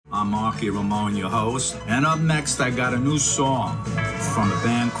Marky, Ramone, your host. And up next, I got a new song from a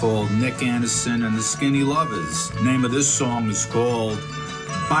band called Nick Anderson and the Skinny Lovers. The name of this song is called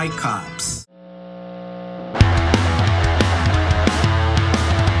Bike Cops.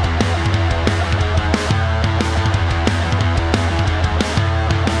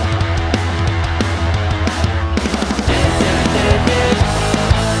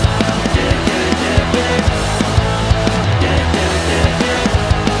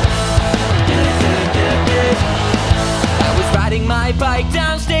 Bike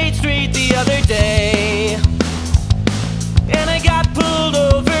down State Street the other day, and I got pulled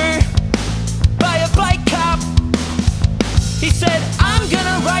over by a bike cop. He said, I'm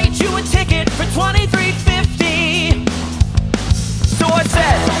gonna write you a ticket for $23.50. So I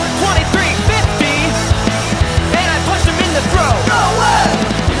said, $23.50, and I punched him in the throat. No way!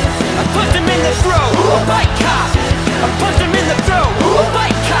 I punched him in the throat. A bike cop. I punched him in the throat. A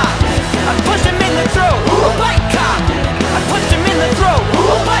bike cop. I punched him in the throat. A bike cop. I punched him in the throat. A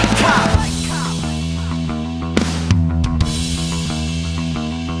bike cop.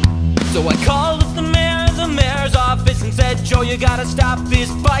 So I called up the mayor's office and said, Joe, you gotta stop this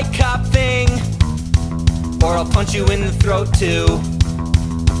bike cop thing, or I'll punch you in the throat too.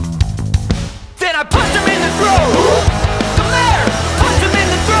 Then I punched him in the throat. The mayor punched him in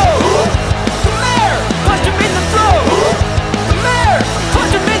the throat. The mayor punched him in the throat. The mayor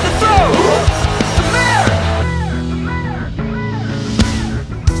punched him in the throat. The mayor.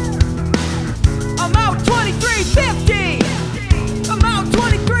 I'm out $23.50. I'm out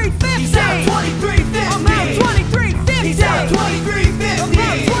 $23.50. He's out $23.50. I'm out $23.50. He's out $23.50. I'm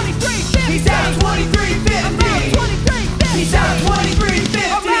out $23.50. He's out $23.50. I'm out $23.50. He's out $23.50.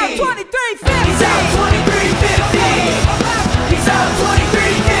 I'm out $23.50. He's out $23.50. He's out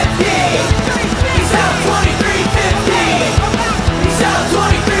 $23.50. He's out $23.50. He's out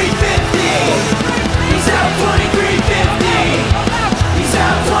 $23.50. He's out $23.50. He's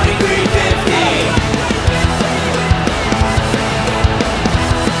out $23.50.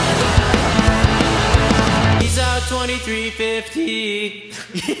 He's out $23.50.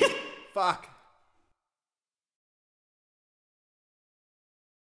 Fuck.